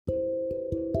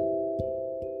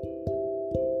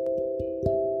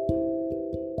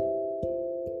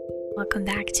welcome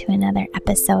back to another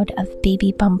episode of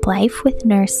Baby Bump Life with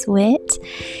Nurse Wit.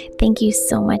 Thank you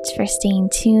so much for staying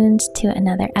tuned to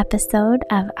another episode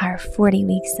of our 40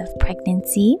 weeks of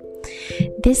pregnancy.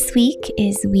 This week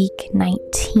is week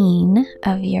 19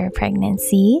 of your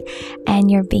pregnancy, and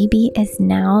your baby is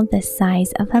now the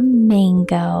size of a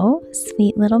mango,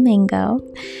 sweet little mango.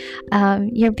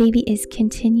 Your baby is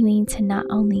continuing to not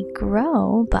only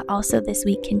grow, but also this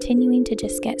week continuing to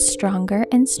just get stronger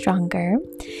and stronger.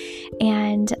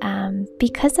 And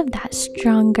because of that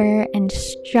stronger and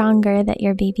stronger that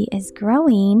your baby is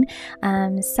growing,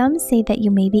 some say that you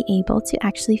may be able to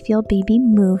actually feel baby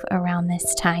move around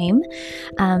this time.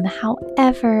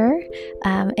 However,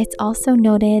 it's also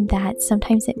noted that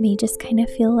sometimes it may just kind of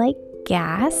feel like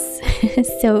gas.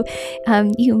 So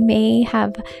you may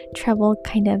have trouble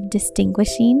kind of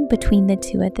distinguishing between the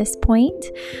two at this point.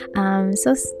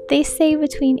 So they say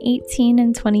between 18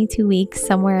 and 22 weeks,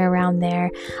 somewhere around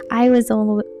there. I was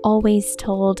always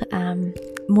told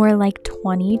more like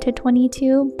 20 to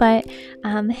 22, but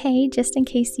hey, just in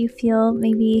case you feel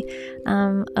maybe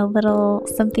a little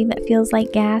something that feels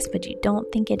like gas, but you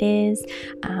don't think it is,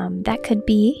 that could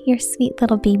be your sweet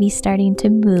little baby starting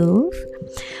to move.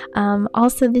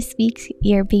 Also this week,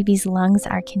 your baby's lungs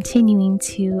are continuing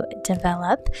to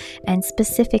develop, and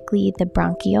specifically the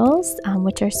bronchioles,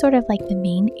 which are sort of like the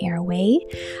main airway.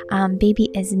 Baby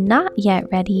is not yet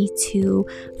ready to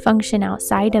function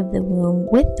outside of the womb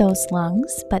with those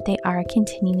lungs, but they are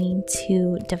continuing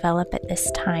to develop at this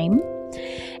time.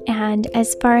 And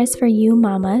as far as for you,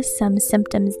 mama, some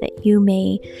symptoms that you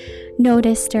may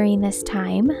notice during this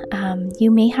time,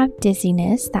 you may have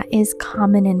dizziness. That is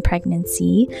common in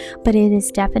pregnancy, but it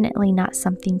is definitely not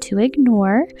something to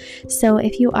ignore. So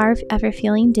if you are ever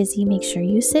feeling dizzy, make sure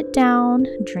you sit down,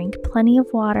 drink plenty of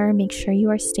water, make sure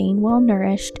you are staying well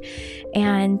nourished.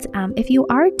 And if you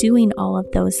are doing all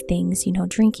of those things,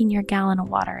 drinking your gallon of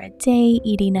water a day,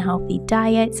 eating a healthy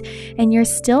diet, and you're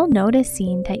still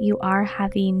noticing that you are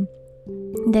having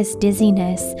this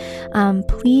dizziness,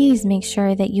 please make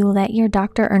sure that you let your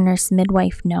doctor or nurse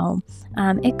midwife know.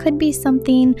 It could be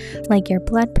something like your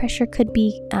blood pressure could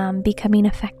be becoming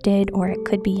affected, or it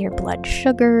could be your blood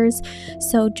sugars.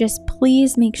 So just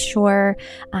please make sure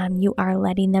you are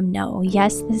letting them know.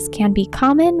 Yes, this can be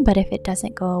common, but if it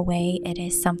doesn't go away, it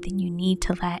is something you need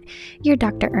to let your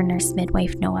doctor or nurse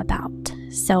midwife know about.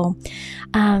 So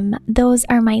those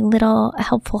are my little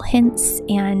helpful hints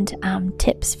and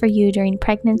tips for you during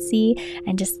pregnancy,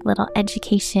 and just little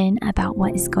education about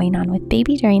what is going on with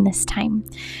baby during this time.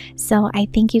 So I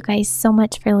thank you guys so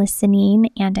much for listening,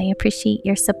 and I appreciate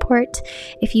your support.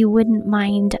 If you wouldn't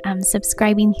mind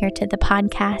subscribing here to the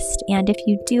podcast, and if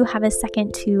you do have a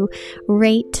second to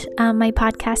rate my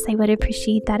podcast, I would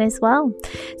appreciate that as well.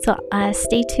 So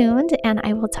stay tuned, and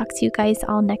I will talk to you guys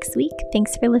all next week.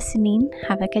 Thanks for listening.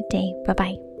 Have a good day.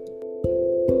 Bye-bye.